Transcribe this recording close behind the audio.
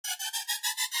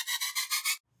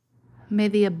May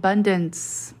the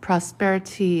abundance,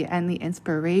 prosperity, and the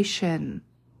inspiration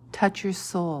touch your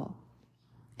soul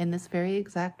in this very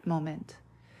exact moment,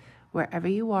 wherever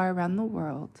you are around the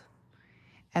world.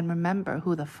 And remember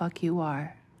who the fuck you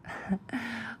are.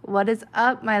 What is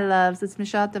up, my loves? It's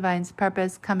Michelle Divine's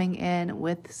Purpose coming in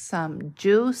with some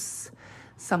juice,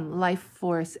 some life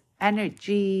force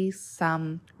energy,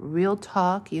 some real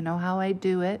talk. You know how I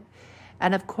do it.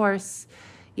 And of course,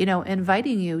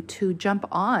 inviting you to jump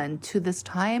on to this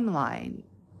timeline,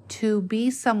 to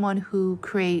be someone who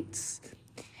creates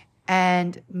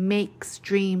and makes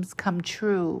dreams come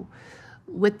true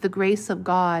with the grace of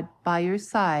God by your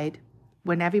side.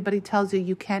 When everybody tells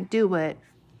you can't do it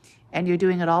and you're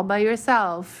doing it all by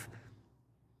yourself,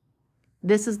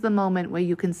 this is the moment where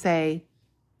you can say,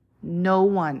 no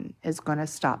one is going to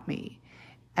stop me.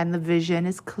 And the vision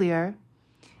is clear.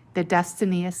 The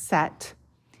destiny is set.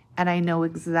 And I know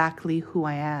exactly who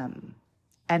I am.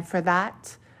 And for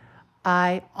that,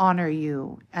 I honor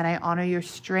you. And I honor your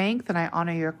strength and I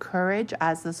honor your courage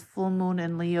as this full moon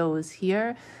in Leo is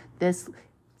here. This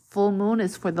full moon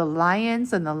is for the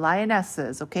lions and the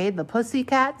lionesses, okay? The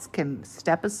pussycats can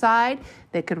step aside.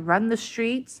 They could run the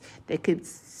streets. They could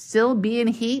still be in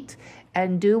heat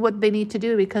and do what they need to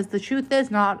do, because the truth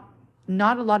is not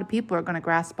a lot of people are going to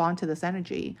grasp onto this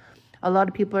energy. A lot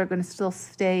of people are going to still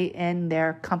stay in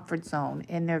their comfort zone,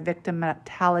 in their victim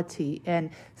mentality, and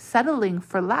settling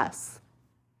for less.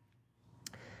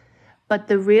 But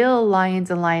the real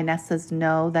lions and lionesses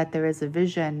know that there is a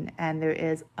vision and there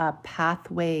is a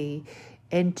pathway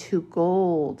into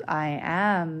gold. I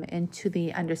am into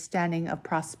the understanding of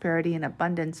prosperity and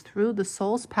abundance through the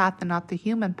soul's path and not the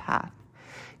human path.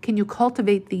 Can you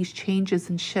cultivate these changes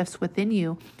and shifts within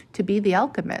you to be the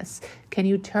alchemist? Can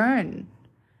you turn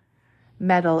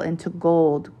metal into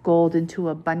gold, gold into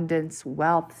abundance,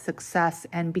 wealth, success,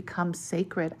 and become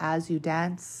sacred as you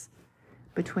dance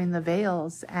between the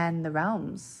veils and the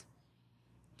realms?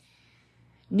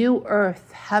 New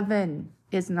earth, heaven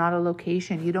is not a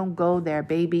location. You don't go there,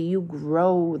 baby. You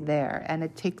grow there. And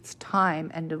it takes time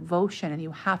and devotion. And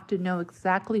you have to know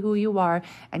exactly who you are.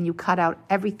 And you cut out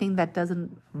everything that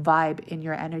doesn't vibe in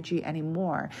your energy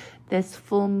anymore. This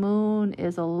full moon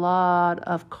is a lot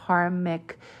of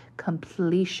karmic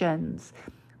completions.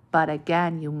 But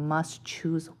again, you must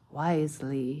choose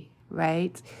wisely,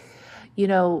 right?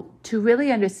 To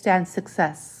really understand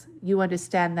success, you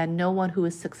understand that no one who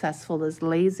is successful is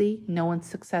lazy. No one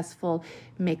successful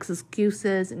makes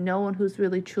excuses. No one who's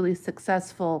really, truly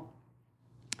successful,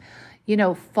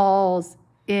 falls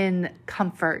in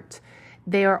comfort.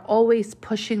 They are always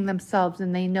pushing themselves,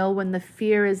 and they know when the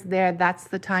fear is there, that's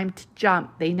the time to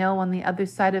jump. They know on the other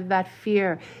side of that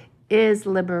fear is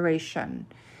liberation,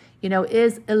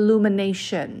 is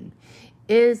illumination,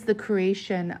 is the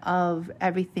creation of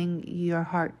everything your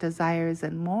heart desires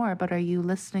and more. But are you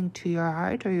listening to your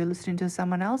heart, or are you listening to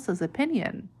someone else's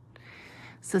opinion?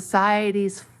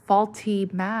 Society's faulty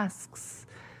masks,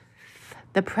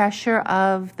 the pressure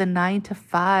of the 9 to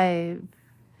 5,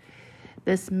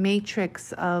 this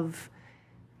matrix of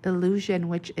illusion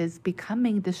which is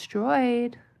becoming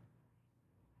destroyed.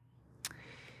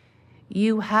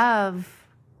 You have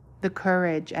the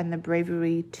courage and the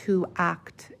bravery to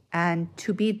act and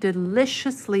to be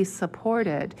deliciously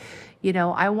supported.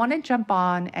 I want to jump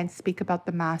on and speak about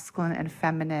the masculine and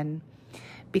feminine,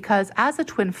 because as a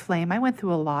twin flame, I went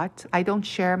through a lot. I don't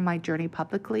share my journey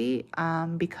publicly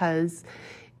because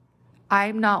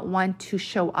I'm not one to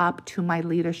show up to my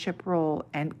leadership role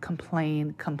and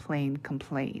complain.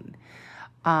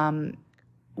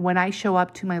 When I show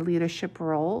up to my leadership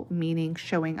role, meaning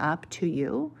showing up to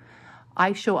you,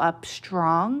 I show up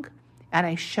strong, and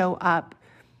I show up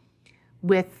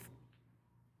with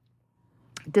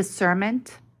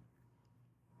discernment,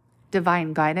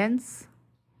 divine guidance,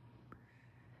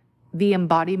 the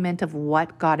embodiment of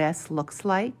what goddess looks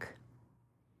like,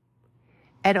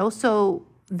 and also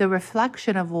the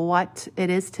reflection of what it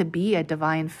is to be a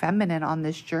divine feminine on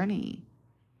this journey.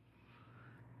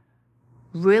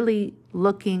 Really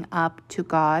looking up to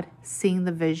God, seeing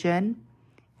the vision,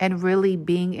 and really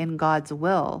being in God's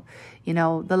will.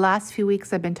 The last few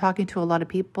weeks I've been talking to a lot of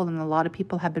people, and a lot of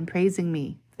people have been praising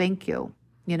me. Thank you.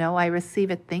 I receive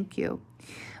it. Thank you.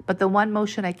 But the one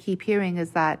motion I keep hearing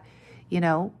is that,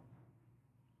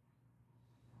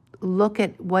 look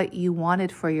at what you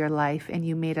wanted for your life and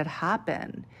you made it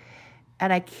happen.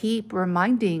 And I keep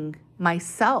reminding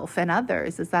myself and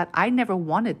others is that I never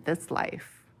wanted this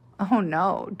life. Oh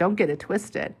no, don't get it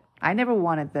twisted. I never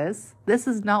wanted this. This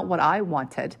is not what I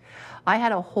wanted. I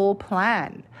had a whole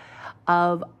plan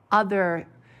of other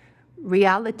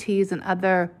realities and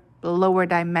other lower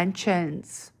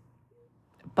dimensions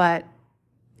But,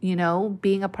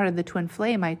 being a part of the twin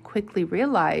flame, I quickly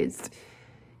realized,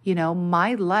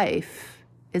 my life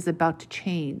is about to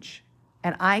change,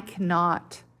 and I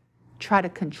cannot try to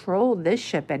control this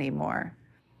ship anymore.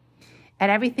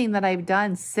 And everything that I've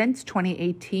done since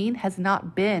 2018 has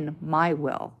not been my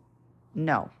will.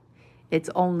 No, it's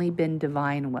only been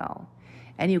divine will.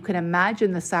 And you can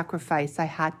imagine the sacrifice I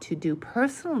had to do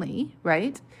personally,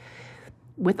 right?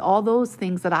 With all those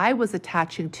things that I was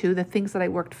attaching to, the things that I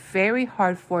worked very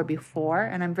hard for before.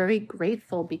 And I'm very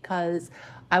grateful because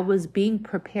I was being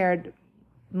prepared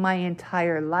my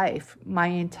entire life, my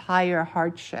entire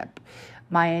hardship,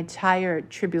 my entire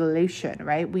tribulation,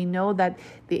 right? We know that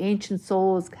the ancient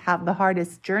souls have the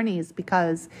hardest journeys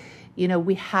because,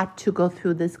 we had to go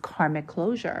through this karmic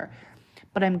closure.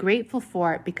 But I'm grateful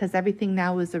for it because everything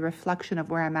now is a reflection of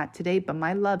where I'm at today. But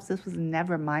my loves, this was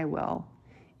never my will.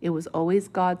 It was always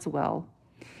God's will.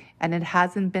 And it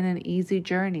hasn't been an easy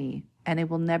journey, and it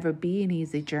will never be an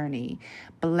easy journey.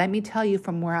 But let me tell you,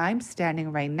 from where I'm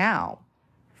standing right now,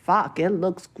 it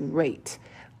looks great.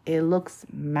 It looks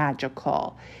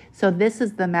magical. So this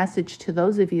is the message to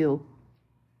those of you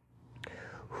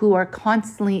who are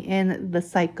constantly in the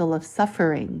cycle of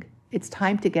suffering. It's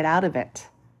time to get out of it.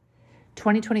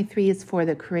 2023 is for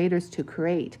the creators to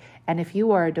create. And if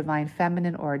you are a divine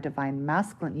feminine or a divine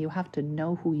masculine, you have to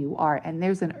know who you are. And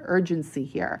there's an urgency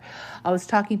here. I was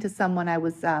talking to someone I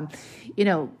was,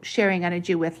 sharing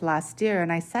energy with last year.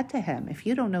 And I said to him, if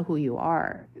you don't know who you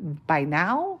are by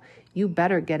now, you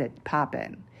better get it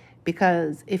popping.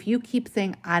 Because if you keep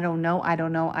saying, I don't know,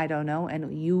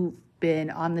 and you've been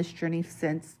on this journey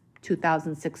since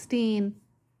 2016,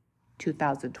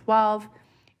 2012,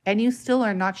 and you still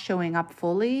are not showing up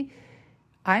fully,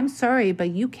 I'm sorry, but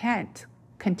you can't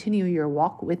continue your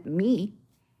walk with me.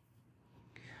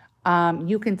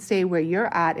 You can stay where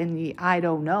you're at in the I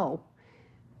don't know.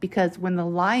 Because when the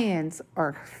lions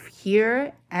are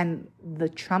here and the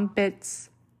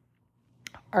trumpets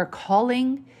are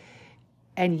calling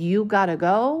and you gotta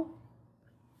go,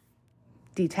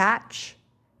 detach,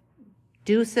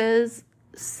 deuces,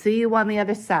 see you on the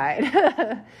other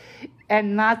side.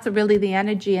 And that's really the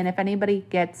energy. And if anybody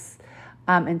gets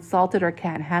insulted or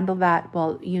can't handle that,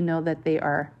 well, you know that they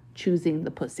are choosing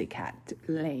the pussycat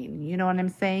lane. You know what I'm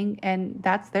saying? And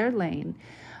that's their lane.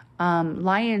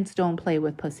 Lions don't play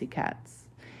with pussycats.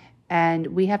 And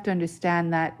we have to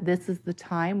understand that this is the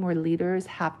time where leaders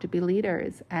have to be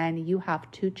leaders, and you have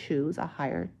to choose a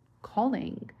higher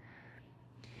calling.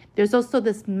 There's also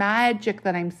this magic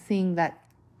that I'm seeing that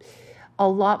a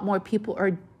lot more people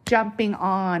are jumping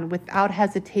on without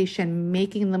hesitation,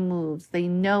 making the moves. They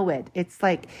know it. It's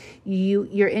like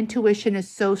your intuition is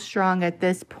so strong at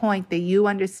this point that you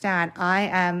understand, I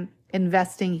am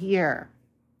investing here.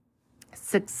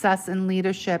 Success in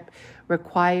leadership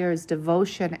requires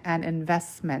devotion and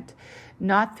investment,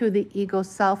 not through the ego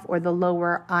self or the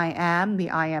lower I am, the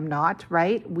I am not,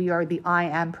 right? We are the I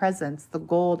am presence, the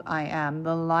gold I am,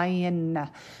 the lion,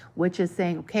 which is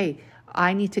saying, okay,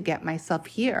 I need to get myself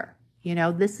here.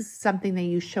 This is something that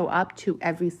you show up to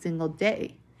every single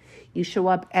day. You show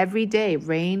up every day,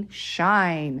 rain,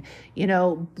 shine,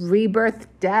 rebirth,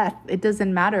 death. It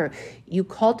doesn't matter. You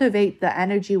cultivate the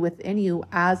energy within you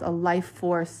as a life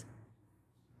force,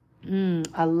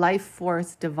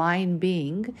 divine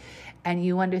being, and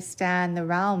you understand the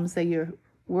realms that you're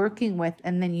working with,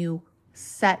 and then you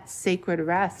set sacred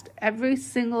rest every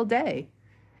single day,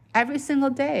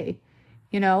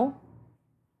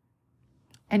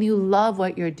 And you love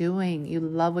what you're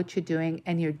doing.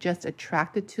 And you're just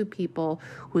attracted to people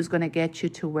who's going to get you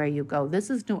to where you go. This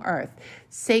is New Earth.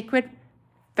 Sacred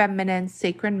feminine,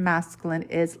 sacred masculine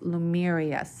is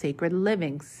Lemuria. Sacred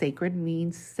living. Sacred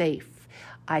means safe.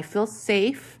 I feel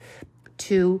safe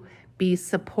to be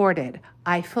supported.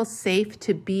 I feel safe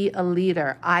to be a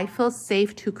leader. I feel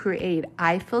safe to create.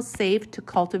 I feel safe to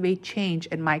cultivate change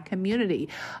in my community.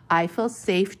 I feel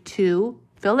safe to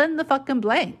fill in the fucking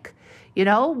blank.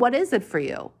 What is it for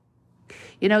you?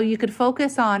 You could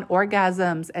focus on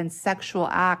orgasms and sexual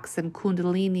acts and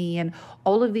kundalini and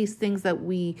all of these things that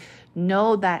we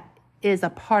know that is a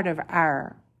part of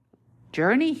our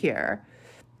journey here.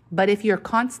 But if you're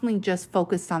constantly just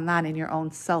focused on that in your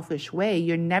own selfish way,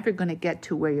 you're never going to get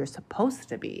to where you're supposed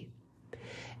to be.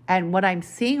 And what I'm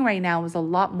seeing right now is a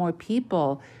lot more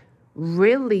people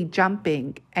really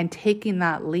jumping and taking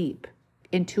that leap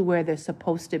into where they're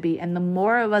supposed to be. And the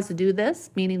more of us do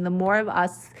this, meaning the more of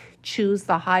us choose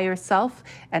the higher self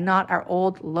and not our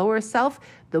old lower self,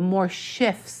 the more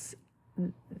shifts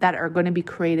that are going to be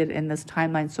created in this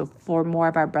timeline. So for more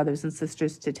of our brothers and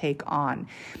sisters to take on,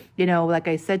 like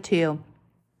I said to you,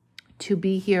 to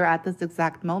be here at this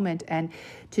exact moment and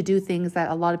to do things that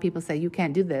a lot of people say, you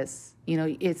can't do this,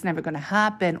 it's never going to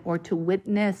happen, or to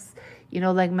witness,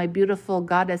 like my beautiful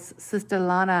goddess, Sister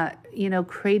Lana,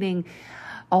 creating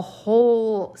a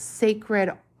whole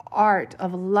sacred art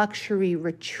of luxury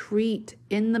retreat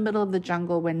in the middle of the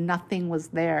jungle when nothing was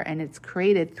there, and it's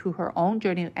created through her own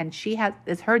journey, and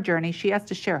it's her journey. She has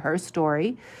to share her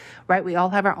story, right? We all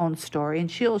have our own story,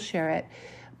 and she'll share it.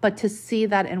 But to see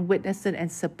that and witness it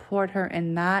and support her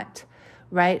in that,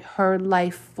 right? Her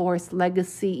life force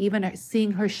legacy, even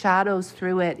seeing her shadows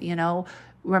through it,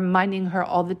 reminding her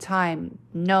all the time,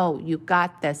 no, you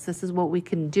got this. This is what we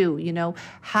can do.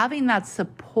 Having that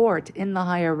support in the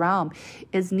higher realm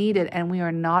is needed, and we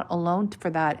are not alone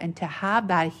for that. And to have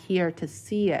that here, to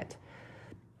see it,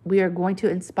 we are going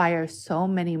to inspire so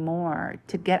many more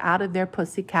to get out of their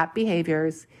pussycat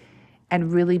behaviors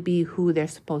and really be who they're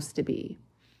supposed to be.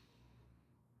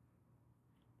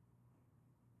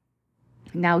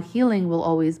 Now, healing will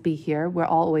always be here. We're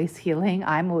always healing.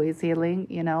 I'm always healing,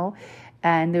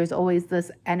 and there's always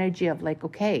this energy of like,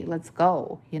 okay, let's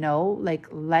go, like,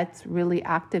 let's really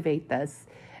activate this.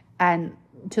 And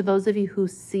to those of you who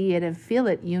see it and feel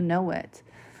it, it.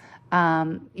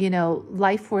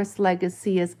 Life Force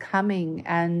Legacy is coming,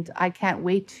 and I can't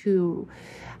wait to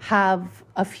have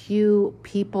a few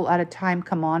people at a time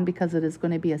come on, because it is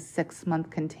going to be a 6-month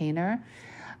container.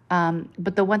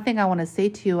 But the one thing I want to say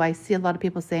to you, I see a lot of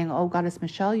people saying, oh, Goddess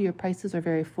Michelle, your prices are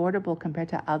very affordable compared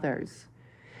to others.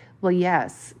 Well,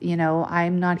 yes,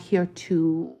 I'm not here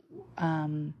to,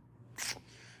 I'm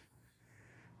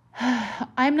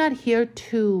not here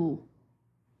to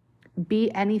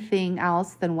be anything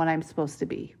else than what I'm supposed to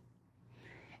be.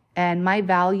 And my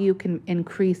value can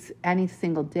increase any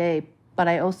single day. But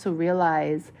I also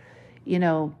realize,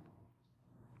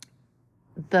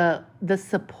 the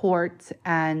support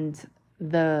and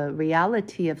the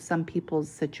reality of some people's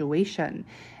situation,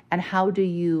 and how do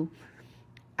you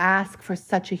ask for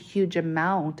such a huge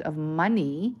amount of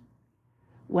money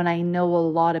when I know a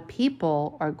lot of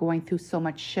people are going through so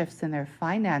much shifts in their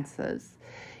finances.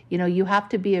 You have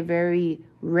to be a very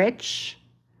rich,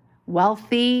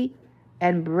 wealthy,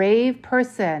 and brave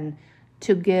person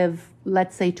to give,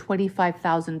 let's say,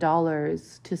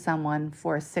 $25,000 to someone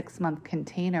for a 6-month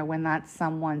container when that's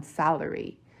someone's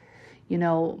salary.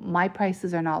 My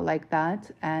prices are not like that.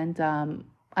 And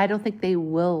I don't think they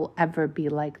will ever be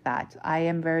like that. I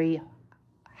am very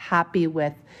happy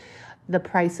with the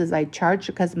prices I charge,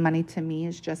 because money to me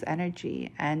is just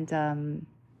energy. And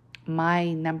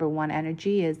my number one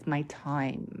energy is my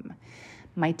time.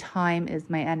 My time is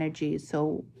my energy.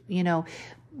 So,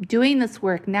 doing this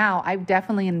work now, I've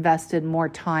definitely invested more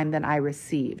time than I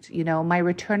received. My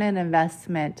return on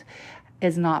investment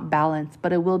is not balanced,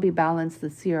 but it will be balanced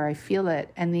this year. I feel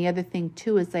it. And the other thing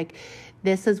too is like,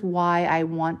 this is why I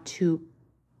want to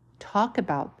talk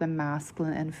about the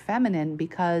masculine and feminine,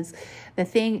 because the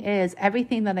thing is,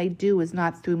 everything that I do is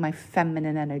not through my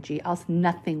feminine energy, else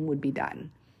nothing would be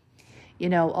done. A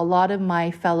lot of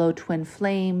my fellow twin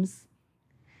flames,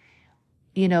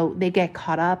 they get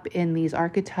caught up in these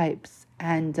archetypes,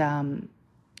 and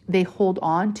they hold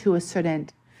on to a certain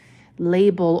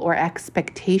label or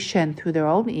expectation through their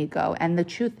own ego. And the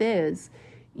truth is,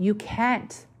 you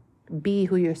can't be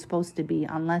who you're supposed to be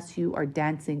unless you are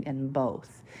dancing in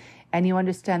both. And you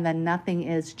understand that nothing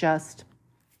is just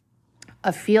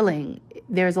a feeling.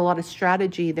 There's a lot of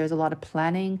strategy. There's a lot of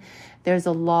planning. There's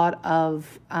a lot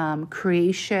of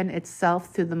creation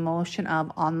itself through the motion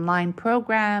of online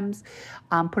programs,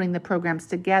 putting the programs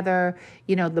together,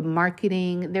 the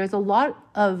marketing. There's a lot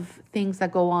of things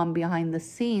that go on behind the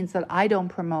scenes that I don't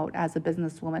promote as a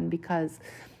businesswoman, because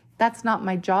that's not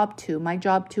my job to. My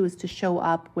job to is to show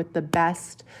up with the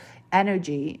best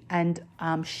energy and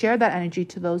share that energy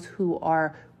to those who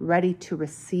are ready to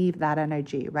receive that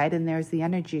energy, right? And there's the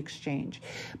energy exchange.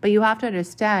 But you have to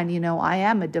understand, I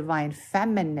am a divine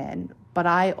feminine, but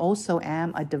I also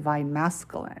am a divine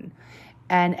masculine.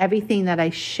 And everything that I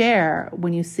share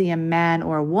when you see a man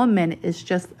or a woman is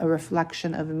just a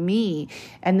reflection of me.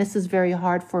 And this is very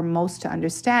hard for most to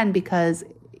understand, because,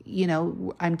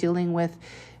 I'm dealing with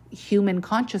human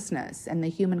consciousness, and the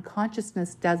human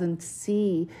consciousness doesn't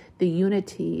see the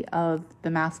unity of the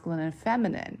masculine and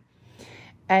feminine.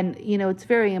 And, it's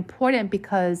very important,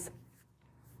 because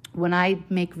when I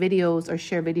make videos or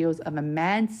share videos of a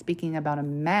man speaking about a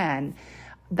man,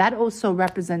 that also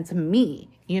represents me.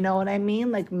 You know what I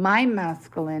mean? Like my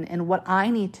masculine and what I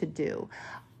need to do.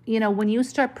 when you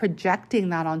start projecting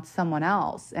that on someone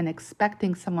else and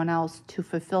expecting someone else to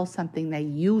fulfill something that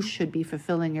you should be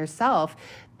fulfilling yourself,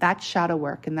 that's shadow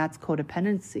work and that's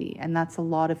codependency. And that's a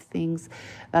lot of things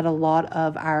that a lot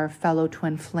of our fellow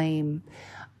twin flame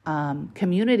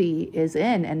community is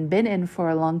in and been in for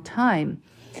a long time,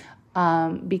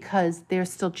 because they're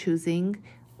still choosing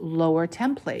lower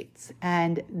templates.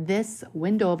 And this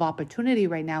window of opportunity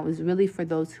right now is really for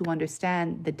those who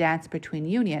understand the dance between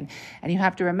union. And you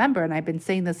have to remember, and I've been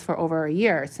saying this for over a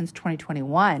year, since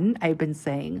 2021, I've been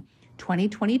saying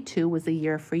 2022 was a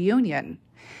year for union.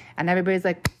 And everybody's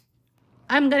like,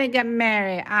 I'm going to get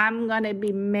married. I'm going to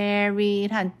be married.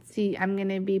 Hunty. I'm going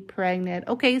to be pregnant.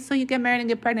 Okay, so you get married and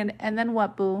get pregnant. And then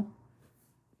what, boo?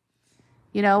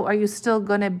 Are you still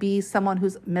going to be someone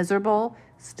who's miserable,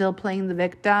 still playing the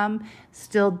victim,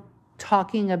 still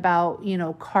talking about,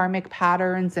 karmic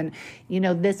patterns and,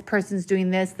 this person's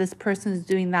doing this person's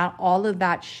doing that, all of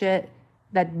that shit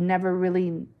that never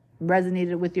really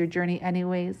resonated with your journey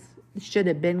anyways, should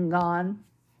have been gone.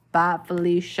 Bye,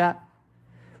 Felicia.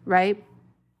 Right?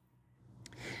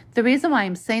 The reason why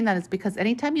I'm saying that is because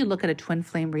anytime you look at a twin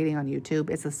flame reading on YouTube,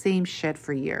 it's the same shit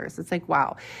for years. It's like,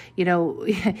 wow,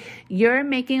 you're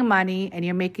making money and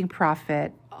you're making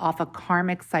profit off a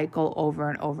karmic cycle over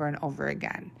and over and over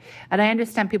again. And I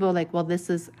understand people are like, well, this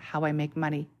is how I make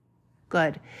money.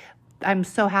 Good. I'm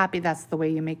so happy that's the way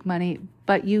you make money.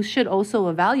 But you should also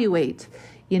evaluate,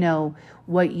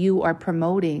 what you are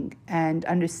promoting and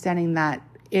understanding that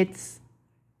it's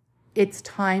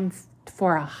time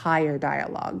for a higher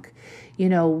dialogue.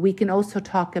 We can also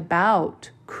talk about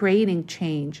creating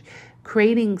change,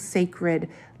 creating sacred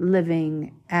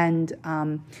living and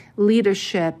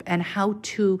leadership, and how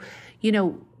to,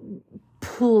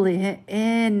 pull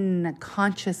in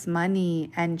conscious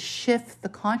money and shift the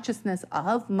consciousness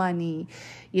of money,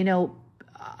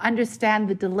 understand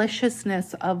the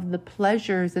deliciousness of the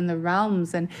pleasures and the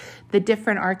realms and the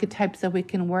different archetypes that we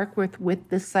can work with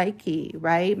the psyche,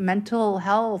 right? Mental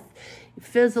health,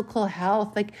 physical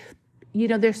health,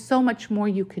 there's so much more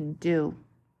you can do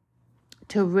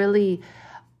to really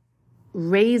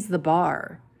raise the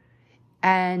bar.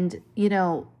 And,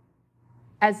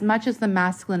 as much as the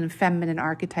masculine and feminine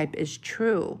archetype is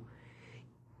true,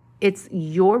 it's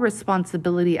your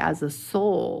responsibility as a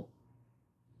soul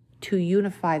to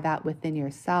unify that within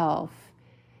yourself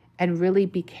and really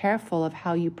be careful of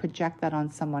how you project that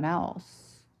on someone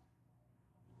else.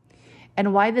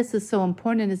 And why this is so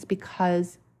important is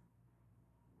because,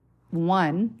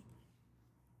 one,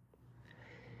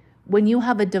 when you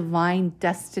have a divine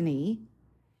destiny,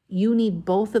 you need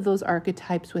both of those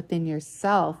archetypes within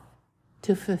yourself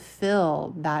to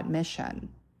fulfill that mission.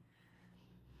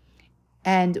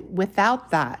 And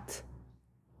without that,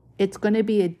 it's going to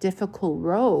be a difficult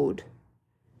road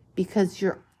because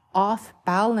you're off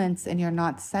balance and you're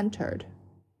not centered.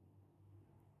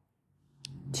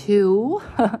 2,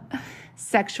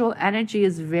 sexual energy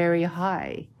is very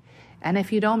high. And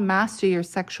if you don't master your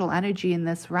sexual energy in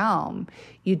this realm,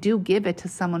 you do give it to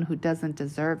someone who doesn't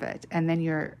deserve it. And then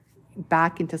you're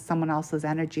back into someone else's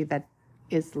energy that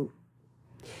is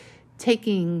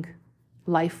taking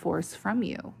life force from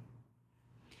you.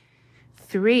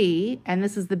 3, and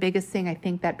this is the biggest thing I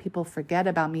think that people forget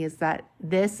about me, is that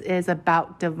this is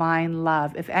about divine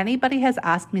love. If anybody has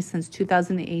asked me since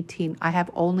 2018, I have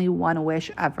only one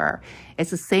wish ever.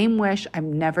 It's the same wish. I've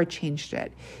never changed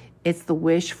it. It's the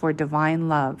wish for divine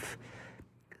love.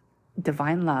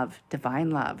 Divine love,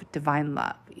 divine love, divine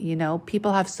love.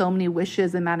 People have so many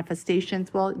wishes and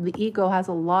manifestations. Well, the ego has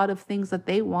a lot of things that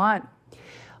they want.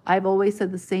 I've always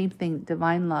said the same thing,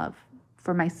 divine love.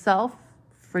 For myself,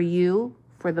 for you,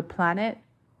 for the planet,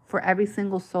 for every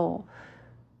single soul.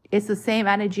 It's the same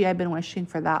energy I've been wishing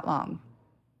for that long.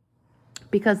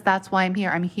 Because that's why I'm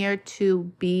here. I'm here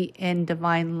to be in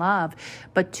divine love.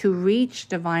 But to reach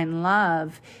divine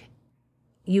love,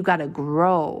 you got to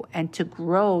grow. And to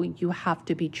grow, you have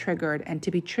to be triggered. And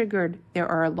to be triggered, there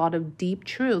are a lot of deep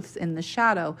truths in the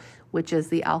shadow, which is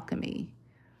the alchemy.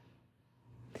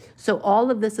 So all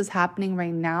of this is happening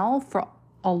right now for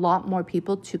a lot more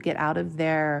people to get out of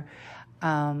their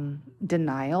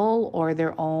denial or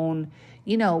their own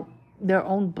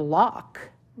block,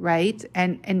 right?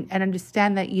 And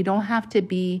understand that you don't have to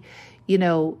be,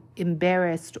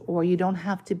 embarrassed, or you don't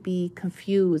have to be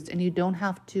confused, and you don't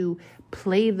have to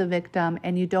play the victim,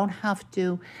 and you don't have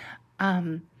to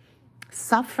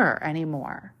suffer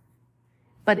anymore.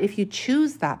 But if you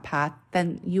choose that path,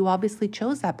 then you obviously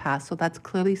chose that path. So that's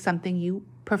clearly something you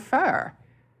prefer.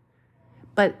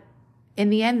 But in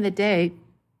the end of the day,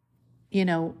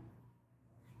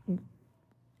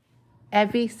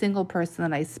 Every single person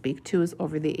that I speak to is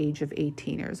over the age of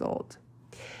 18 years old.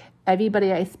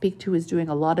 Everybody I speak to is doing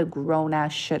a lot of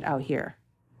grown-ass shit out here.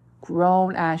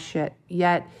 Grown-ass shit.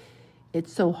 Yet,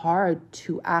 it's so hard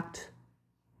to act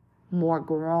more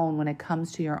grown when it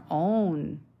comes to your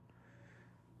own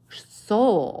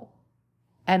soul.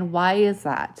 And why is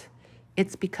that?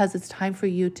 It's because it's time for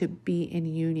you to be in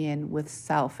union with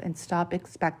self and stop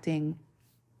expecting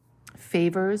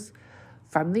favors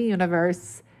from the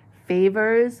universe,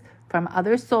 favors from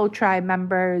other soul tribe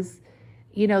members.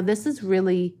 You know, this is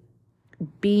really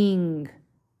being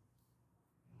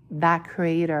that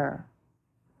creator,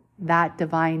 that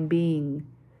divine being,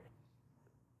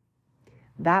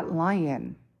 that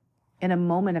lion in a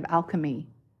moment of alchemy.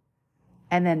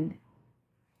 And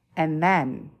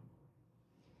then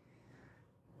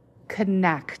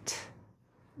connect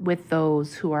with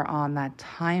those who are on that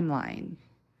timeline.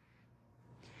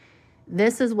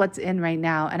 This is what's in right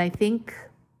now. And I think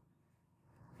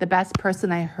the best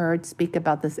person I heard speak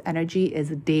about this energy is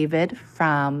David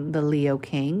from the Leo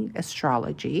King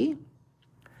Astrology.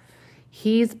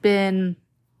 He's been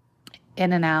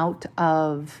in and out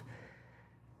of,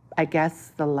 I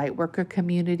guess, the lightworker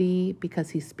community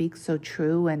because he speaks so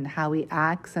true and how he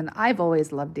acts. And I've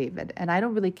always loved David, and I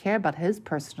don't really care about his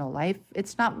personal life.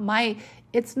 It's not my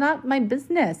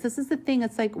business. This is the thing.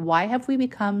 It's like, why have we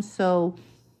become so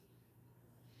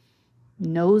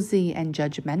nosy and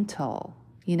judgmental?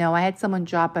 You know, I had someone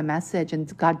drop a message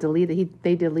and got deleted.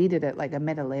 They deleted it like a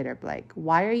minute later. Like,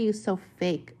 why are you so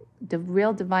fake? The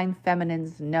real divine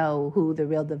feminines know who the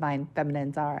real divine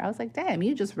feminines are. I was like, damn,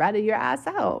 you just ratted your ass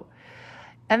out.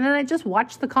 And then I just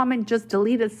watched the comment just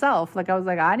delete itself. Like, I was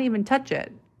like, I didn't even touch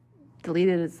it.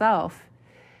 Deleted itself.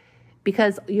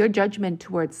 Because your judgment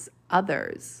towards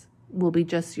others will be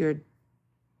just your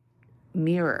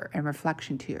mirror and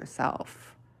reflection to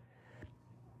yourself.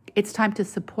 It's time to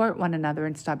support one another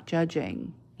and stop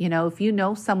judging. You know, if you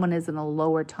know someone is in a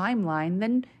lower timeline,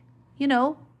 then, you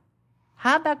know,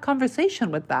 have that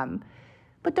conversation with them.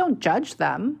 But don't judge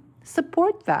them.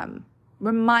 Support them.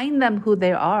 Remind them who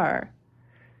they are.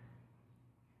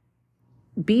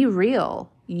 Be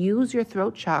real. Use your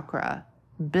throat chakra.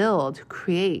 Build,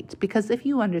 create. Because if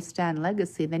you understand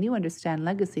legacy, then you understand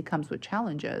legacy comes with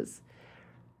challenges.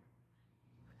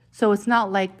 So it's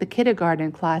not like the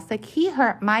kindergarten class, like, he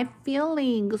hurt my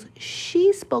feelings.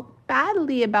 She spoke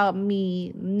badly about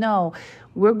me. No,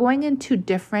 we're going into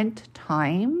different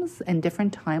times and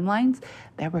different timelines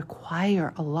that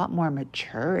require a lot more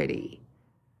maturity.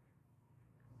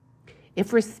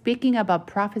 If we're speaking about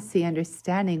prophecy,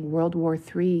 understanding World War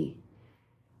III,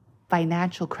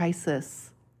 financial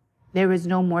crisis, there is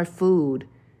no more food.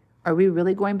 Are we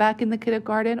really going back in the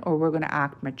kindergarten, or we're going to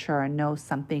act mature and know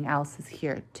something else is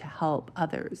here to help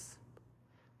others?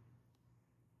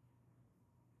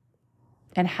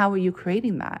 And how are you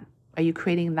creating that? Are you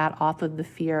creating that off of the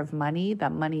fear of money,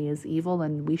 that money is evil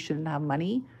and we shouldn't have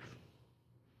money?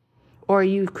 Or are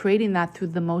you creating that through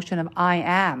the motion of I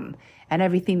am, and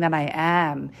everything that I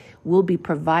am will be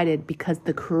provided because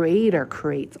the Creator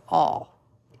creates all?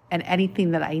 And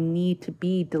anything that I need to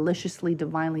be deliciously,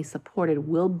 divinely supported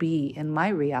will be in my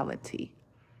reality.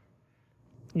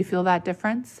 You feel that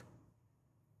difference?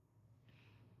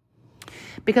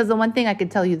 Because the one thing I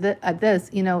could tell you this,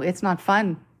 you know, it's not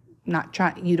fun.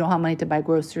 You don't have money to buy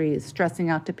groceries, stressing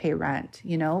out to pay rent.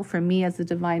 You know, for me as a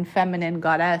divine feminine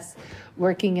goddess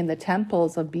working in the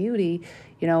temples of beauty,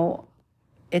 you know,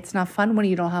 it's not fun when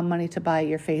you don't have money to buy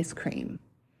your face cream.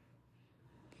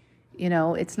 You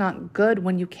know, it's not good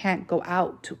when you can't go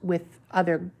out with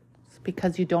others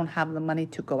because you don't have the money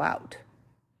to go out.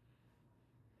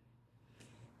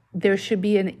 There should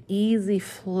be an easy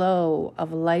flow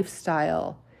of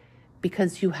lifestyle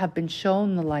because you have been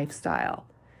shown the lifestyle.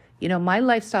 You know, my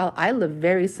lifestyle, I live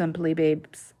very simply,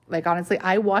 babes. Like, honestly,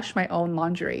 I wash my own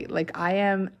laundry. Like, I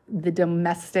am the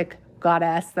domestic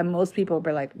goddess that most people will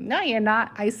be like, no, you're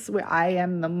not. I swear, I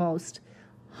am the most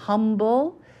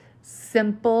humble,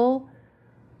 simple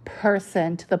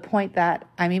person, to the point that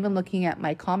I'm even looking at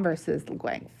my Converses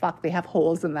going, fuck, they have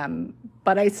holes in them,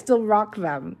 but I still rock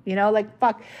them. You know, like,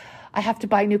 fuck, I have to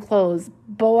buy new clothes,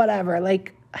 but whatever.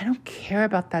 Like, I don't care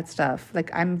about that stuff.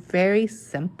 Like, I'm very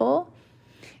simple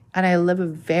and I live a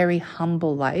very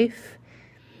humble life.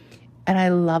 And I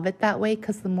love it that way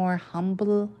because the more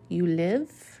humble you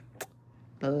live,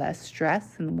 the less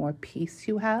stress and the more peace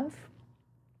you have.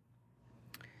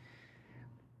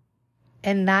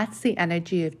 And that's the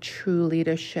energy of true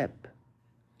leadership.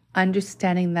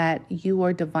 Understanding that you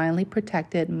are divinely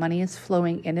protected. Money is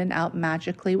flowing in and out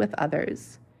magically with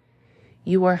others.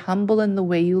 You are humble in the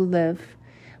way you live,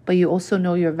 but you also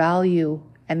know your value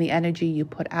and the energy you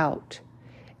put out.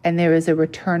 And there is a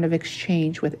return of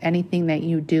exchange with anything that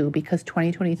you do, because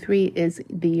 2023 is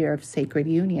the year of sacred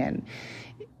union,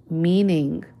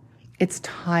 meaning it's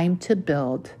time to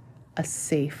build a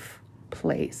safe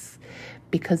place,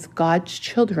 because God's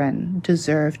children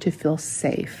deserve to feel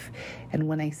safe. And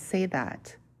when I say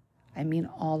that, I mean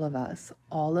all of us.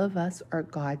 All of us are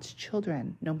God's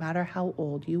children, no matter how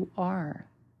old you are.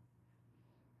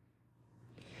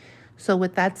 So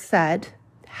with that said,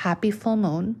 happy full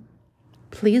moon.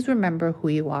 Please remember who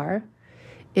you are.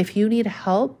 If you need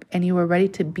help and you are ready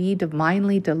to be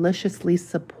divinely, deliciously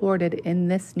supported in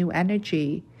this new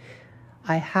energy,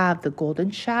 I have the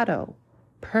Golden Shadow,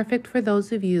 perfect for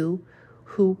those of you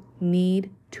who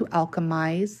need to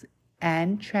alchemize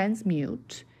and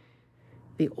transmute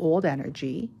the old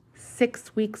energy.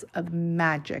 6 weeks of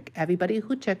magic. Everybody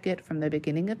who took it from the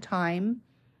beginning of time,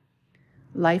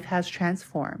 life has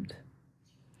transformed.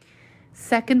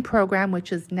 Second program,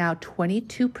 which is now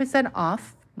 22%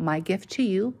 off, my gift to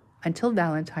you until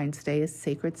Valentine's Day, is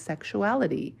Sacred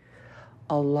Sexuality.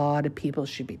 A lot of people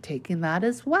should be taking that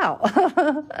as well.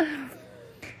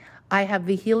 I have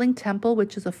the Healing Temple,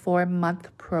 which is a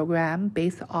 4-month program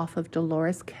based off of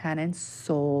Dolores Cannon's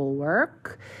soul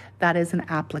work. That is an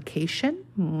application.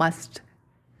 Must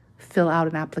fill out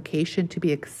an application to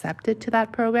be accepted to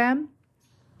that program.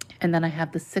 And then I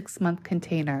have the 6-month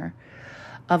container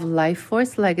of Life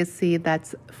Force Legacy.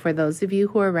 That's for those of you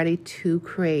who are ready to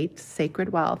create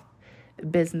sacred wealth,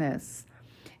 business,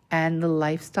 and the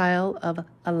lifestyle of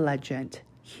a legend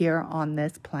here on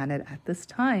this planet at this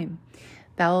time.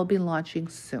 That will be launching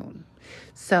soon.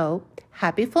 So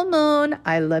happy full moon.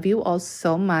 I love you all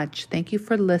so much. Thank you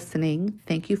for listening.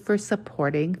 Thank you for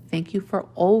supporting. Thank you for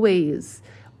always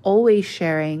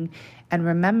sharing. And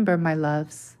remember, my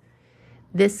loves,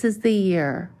 this is the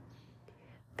year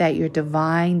that your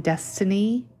divine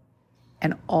destiny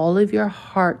and all of your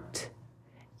heart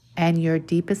and your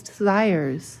deepest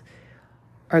desires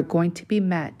are going to be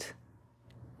met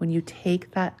when you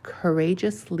take that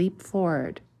courageous leap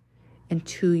forward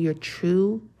into your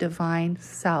true divine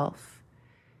self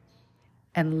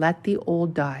and let the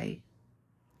old die.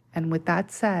 And with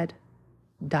that said,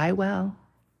 die well.